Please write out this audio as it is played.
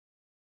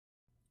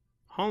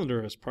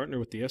Hollander has partnered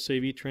with the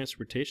SAV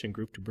Transportation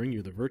Group to bring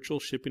you the Virtual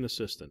Shipping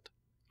Assistant,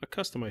 a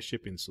customized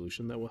shipping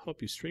solution that will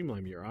help you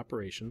streamline your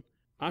operation,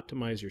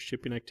 optimize your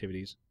shipping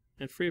activities,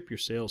 and free up your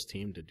sales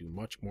team to do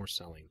much more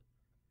selling.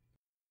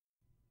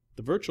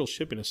 The Virtual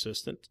Shipping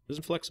Assistant is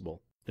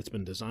flexible. It's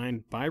been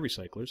designed by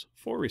recyclers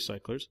for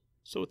recyclers,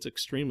 so it's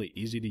extremely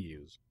easy to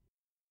use.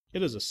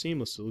 It is a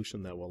seamless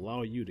solution that will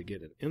allow you to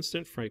get an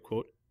instant freight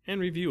quote and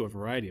review a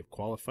variety of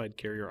qualified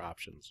carrier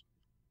options.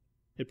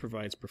 It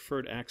provides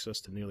preferred access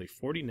to nearly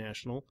 40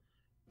 national,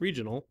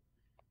 regional,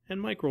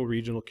 and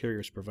micro-regional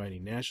carriers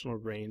providing national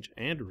range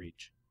and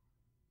reach.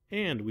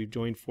 And we've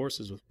joined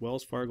forces with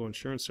Wells Fargo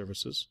Insurance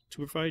Services to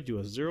provide you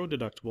a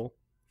zero-deductible,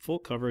 full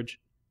coverage,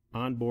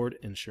 onboard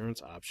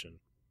insurance option.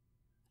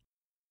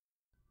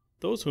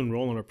 Those who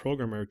enroll in our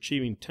program are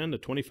achieving 10 to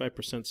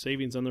 25%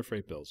 savings on their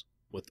freight bills.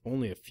 With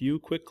only a few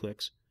quick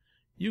clicks,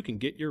 you can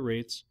get your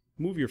rates,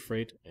 move your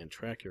freight, and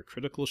track your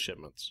critical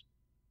shipments.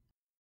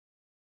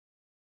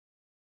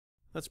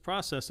 Let's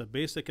process a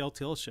basic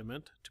LTL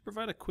shipment to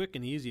provide a quick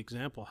and easy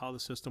example of how the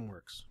system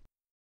works.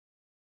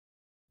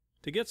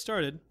 To get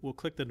started, we'll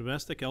click the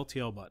Domestic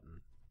LTL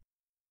button.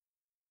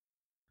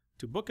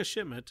 To book a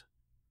shipment,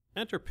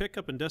 enter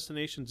pickup and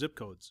destination zip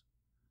codes.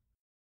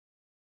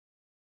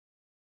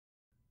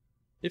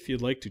 If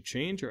you'd like to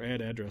change or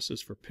add addresses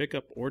for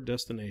pickup or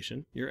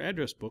destination, your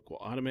address book will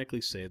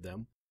automatically save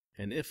them,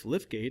 and if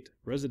liftgate,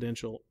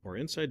 residential, or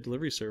inside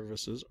delivery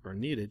services are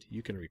needed,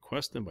 you can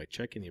request them by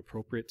checking the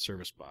appropriate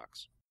service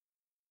box.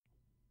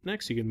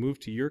 Next, you can move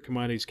to your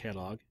commodities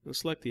catalog and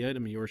select the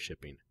item you're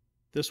shipping.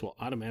 This will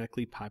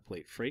automatically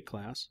populate freight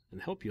class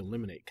and help you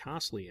eliminate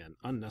costly and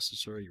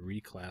unnecessary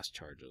reclass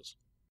charges.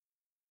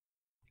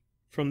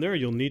 From there,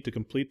 you'll need to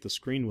complete the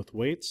screen with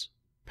weights,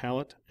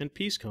 pallet, and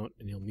piece count,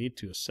 and you'll need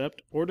to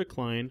accept or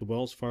decline the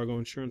Wells Fargo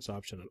insurance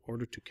option in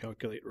order to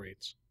calculate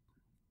rates.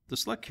 The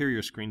Select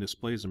Carrier screen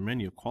displays a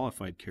menu of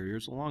qualified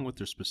carriers along with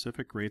their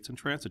specific rates and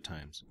transit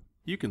times.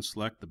 You can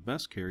select the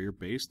best carrier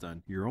based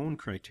on your own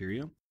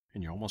criteria,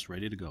 and you're almost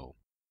ready to go.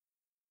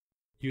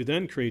 You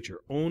then create your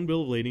own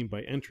bill of lading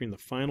by entering the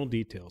final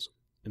details,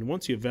 and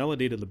once you've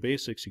validated the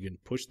basics, you can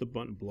push the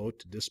button below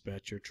to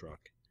dispatch your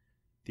truck.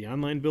 The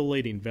online bill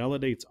lading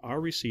validates our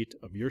receipt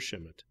of your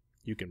shipment.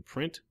 You can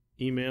print,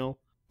 email,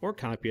 or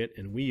copy it,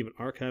 and we even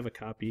archive a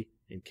copy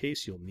in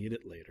case you'll need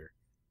it later.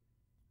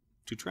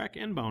 To track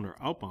inbound or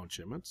outbound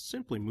shipments,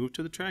 simply move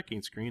to the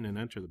tracking screen and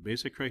enter the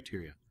basic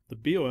criteria. The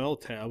BOL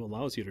tab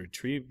allows you to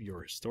retrieve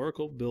your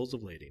historical bills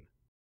of lading.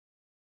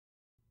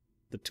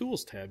 The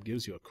Tools tab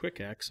gives you a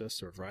quick access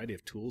to a variety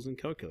of tools and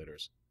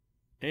calculators.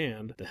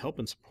 And the Help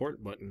and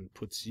Support button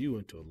puts you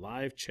into a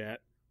live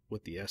chat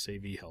with the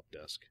SAV Help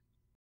Desk.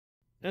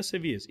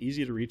 SAV is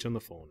easy to reach on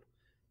the phone.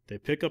 They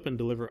pick up and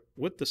deliver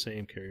with the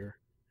same carrier,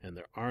 and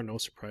there are no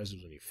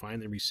surprises when you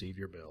finally receive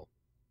your bill.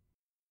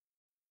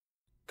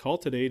 Call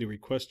today to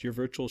request your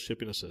virtual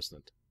shipping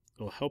assistant.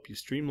 It will help you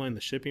streamline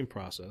the shipping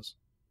process,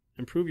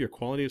 improve your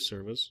quality of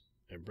service,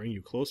 and bring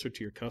you closer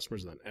to your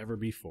customers than ever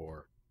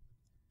before.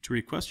 To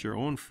request your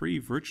own free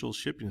virtual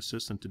shipping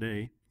assistant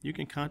today, you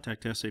can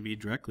contact SAV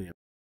directly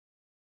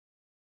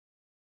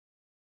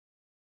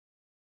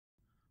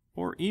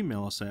or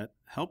email us at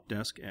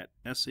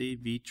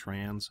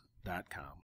helpdesk@savtrans.com.